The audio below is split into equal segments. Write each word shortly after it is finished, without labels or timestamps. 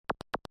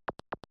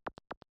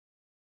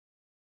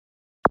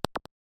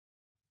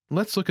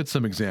Let's look at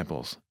some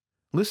examples.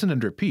 Listen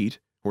and repeat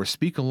or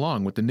speak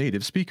along with the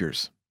native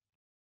speakers.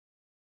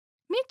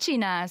 Mit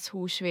csinálsz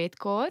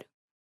húsvétkor?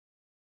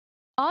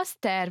 Azt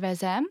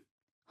tervezem,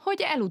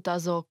 hogy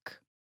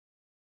elutazok.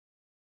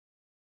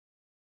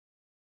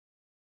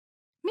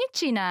 Mit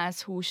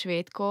csinálsz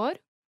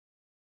húsvétkor?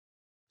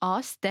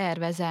 Azt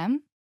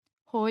tervezem,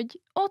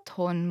 hogy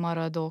otthon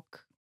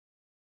maradok.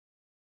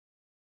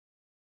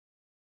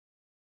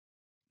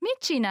 Mit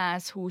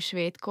csinálsz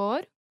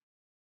húsvétkor?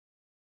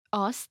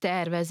 Azt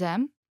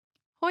tervezem,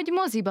 hogy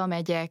moziba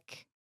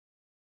megyek.